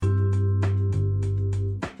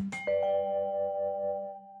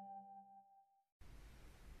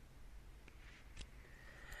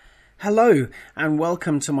Hello and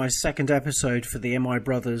welcome to my second episode for the MI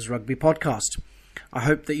Brothers Rugby Podcast. I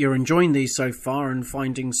hope that you're enjoying these so far and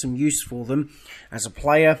finding some use for them as a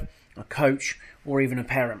player, a coach or even a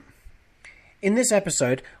parent. In this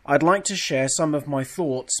episode, I'd like to share some of my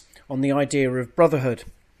thoughts on the idea of brotherhood.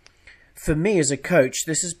 For me as a coach,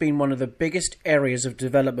 this has been one of the biggest areas of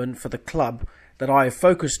development for the club that I have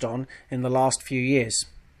focused on in the last few years.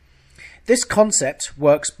 This concept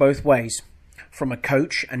works both ways, from a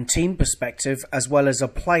coach and team perspective as well as a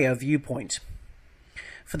player viewpoint.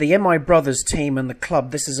 For the MI Brothers team and the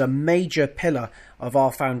club, this is a major pillar of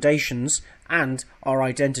our foundations and our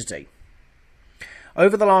identity.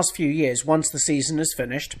 Over the last few years, once the season is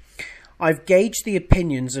finished, I've gauged the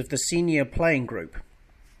opinions of the senior playing group.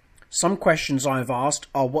 Some questions I've asked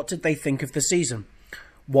are: what did they think of the season?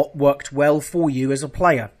 What worked well for you as a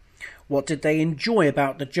player? What did they enjoy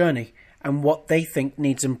about the journey? And what they think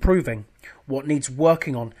needs improving? What needs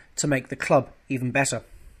working on to make the club even better?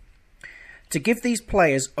 To give these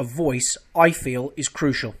players a voice, I feel, is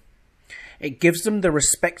crucial. It gives them the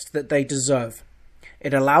respect that they deserve.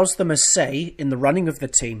 It allows them a say in the running of the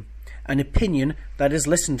team, an opinion that is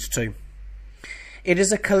listened to. It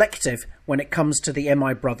is a collective when it comes to the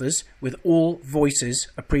MI Brothers, with all voices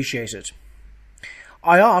appreciated.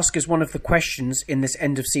 I ask as one of the questions in this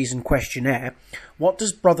end of season questionnaire, what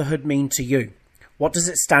does brotherhood mean to you? What does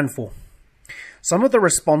it stand for? Some of the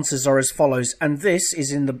responses are as follows, and this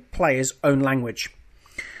is in the players' own language.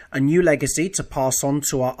 A new legacy to pass on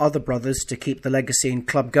to our other brothers to keep the legacy and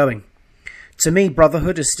club going. To me,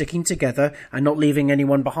 brotherhood is sticking together and not leaving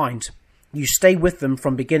anyone behind. You stay with them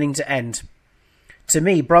from beginning to end. To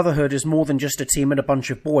me, brotherhood is more than just a team and a bunch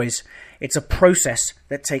of boys. It's a process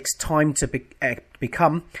that takes time to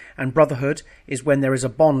become, and brotherhood is when there is a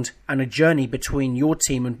bond and a journey between your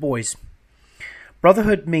team and boys.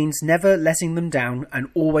 Brotherhood means never letting them down and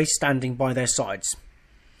always standing by their sides.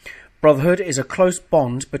 Brotherhood is a close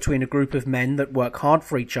bond between a group of men that work hard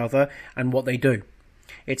for each other and what they do.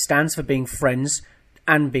 It stands for being friends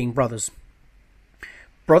and being brothers.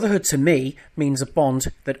 Brotherhood to me means a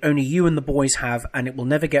bond that only you and the boys have, and it will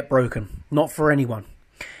never get broken, not for anyone.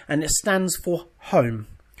 And it stands for home,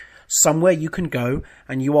 somewhere you can go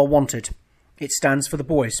and you are wanted. It stands for the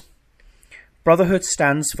boys. Brotherhood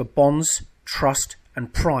stands for bonds, trust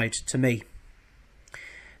and pride to me.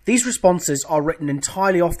 These responses are written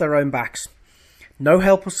entirely off their own backs. No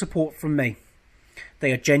help or support from me.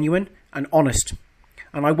 They are genuine and honest,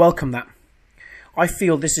 and I welcome that. I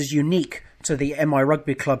feel this is unique to the MI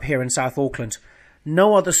Rugby Club here in South Auckland.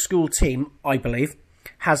 No other school team, I believe,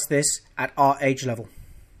 has this at our age level.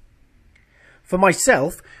 For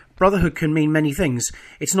myself, brotherhood can mean many things.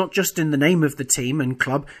 It's not just in the name of the team and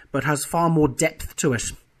club, but has far more depth to it.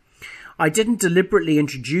 I didn't deliberately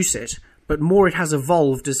introduce it, but more it has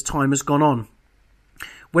evolved as time has gone on.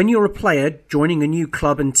 When you're a player joining a new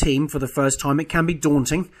club and team for the first time, it can be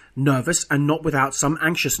daunting, nervous, and not without some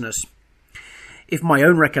anxiousness. If my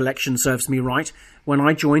own recollection serves me right, when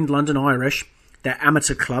I joined London Irish, their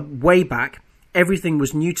amateur club, way back, everything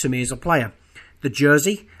was new to me as a player. The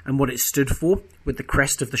jersey and what it stood for, with the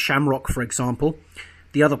crest of the shamrock, for example,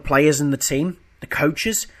 the other players in the team, the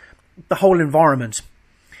coaches, the whole environment.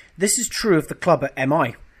 This is true of the club at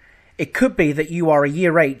MI. It could be that you are a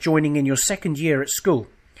year 8 joining in your second year at school.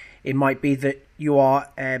 It might be that you are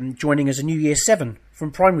joining as a new year 7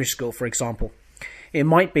 from primary school, for example. It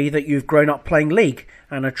might be that you've grown up playing league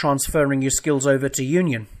and are transferring your skills over to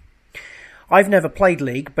union. I've never played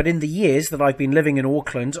league, but in the years that I've been living in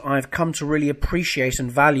Auckland, I've come to really appreciate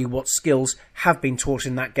and value what skills have been taught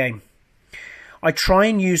in that game. I try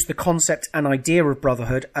and use the concept and idea of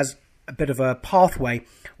brotherhood as a bit of a pathway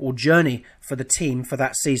or journey for the team for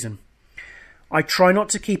that season. I try not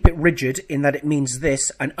to keep it rigid in that it means this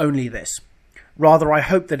and only this. Rather, I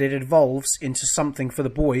hope that it evolves into something for the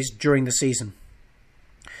boys during the season.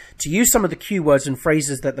 To use some of the cue words and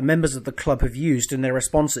phrases that the members of the club have used in their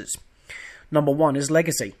responses. Number 1 is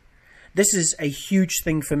legacy. This is a huge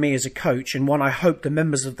thing for me as a coach, and one I hope the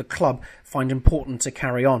members of the club find important to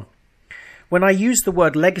carry on. When I use the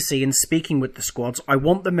word legacy in speaking with the squads, I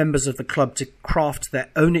want the members of the club to craft their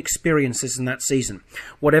own experiences in that season,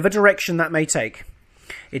 whatever direction that may take.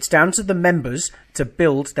 It's down to the members to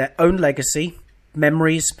build their own legacy,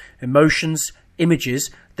 memories, emotions,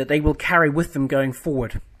 images that they will carry with them going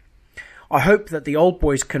forward. I hope that the old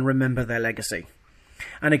boys can remember their legacy.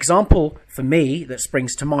 An example for me that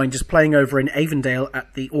springs to mind is playing over in Avondale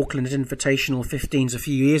at the Auckland Invitational 15s a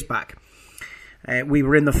few years back. We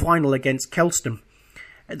were in the final against Kelston.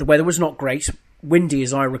 The weather was not great, windy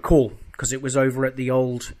as I recall, because it was over at the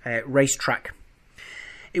old racetrack.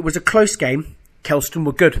 It was a close game. Kelston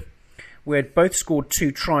were good. we had both scored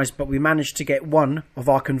 2 tries, but we managed to get one of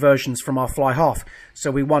our conversions from our fly half,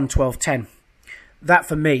 so we won 12-10. That,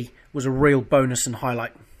 for me, was a real bonus and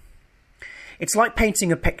highlight. It's like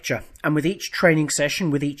painting a picture, and with each training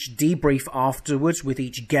session, with each debrief afterwards, with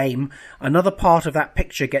each game, another part of that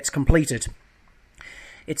picture gets completed.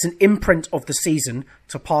 It's an imprint of the season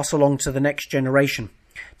to pass along to the next generation.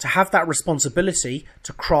 To have that responsibility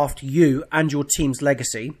to craft you and your team's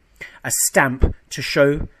legacy, a stamp to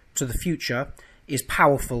show to the future, is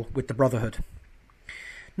powerful with the Brotherhood.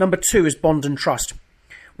 Number 2 is bond and trust.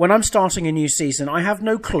 When I'm starting a new season, I have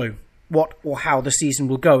no clue what or how the season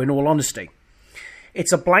will go, in all honesty.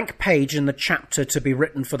 It's a blank page in the chapter to be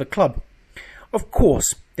written for the club. Of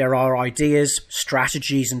course, there are ideas,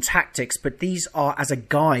 strategies and tactics, but these are as a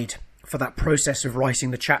guide for that process of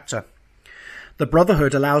writing the chapter. The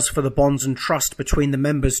Brotherhood allows for the bonds and trust between the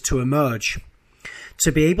members to emerge.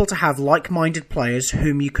 To be able to have like-minded players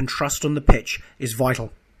whom you can trust on the pitch is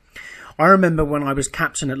vital. I remember when I was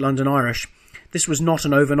captain at London Irish, this was not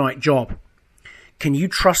an overnight job. Can you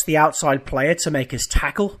trust the outside player to make his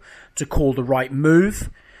tackle, to call the right move,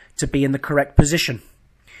 to be in the correct position?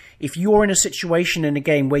 If you're in a situation in a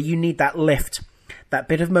game where you need that lift, that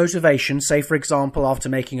bit of motivation, say for example after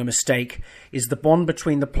making a mistake, is the bond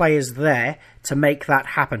between the players there to make that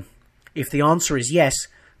happen? If the answer is yes,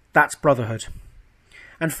 that's Brotherhood.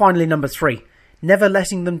 And finally, number 3, never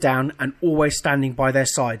letting them down and always standing by their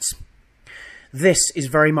sides. This is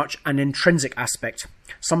very much an intrinsic aspect,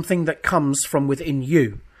 something that comes from within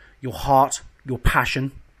you, your heart, your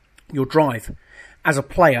passion, your drive. As a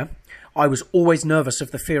player, I was always nervous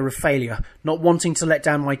of the fear of failure, not wanting to let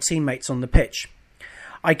down my teammates on the pitch.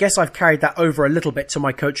 I guess I've carried that over a little bit to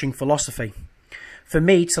my coaching philosophy. For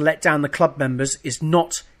me, to let down the club members is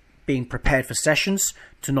not being prepared for sessions,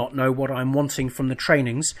 to not know what I'm wanting from the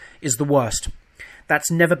trainings is the worst.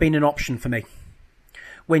 That's never been an option for me.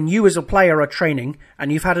 When you as a player are training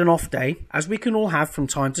and you've had an off day, as we can all have from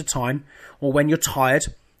time to time, or when you're tired,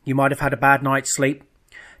 you might have had a bad night's sleep,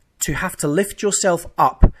 to have to lift yourself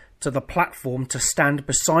up to the platform to stand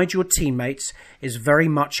beside your teammates is very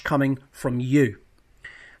much coming from you.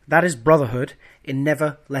 That is Brotherhood in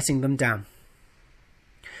never letting them down.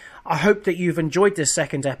 I hope that you've enjoyed this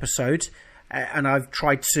second episode and I've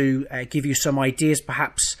tried to give you some ideas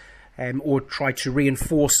perhaps or try to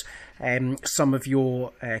reinforce some of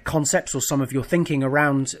your concepts or some of your thinking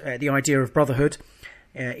around the idea of Brotherhood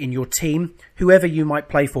in your team, whoever you might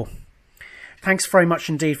play for. Thanks very much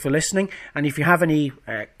indeed for listening, and if you have any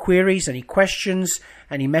queries, any questions,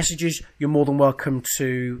 any messages, you're more than welcome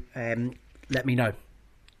to let me know.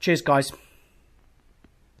 Cheers, guys.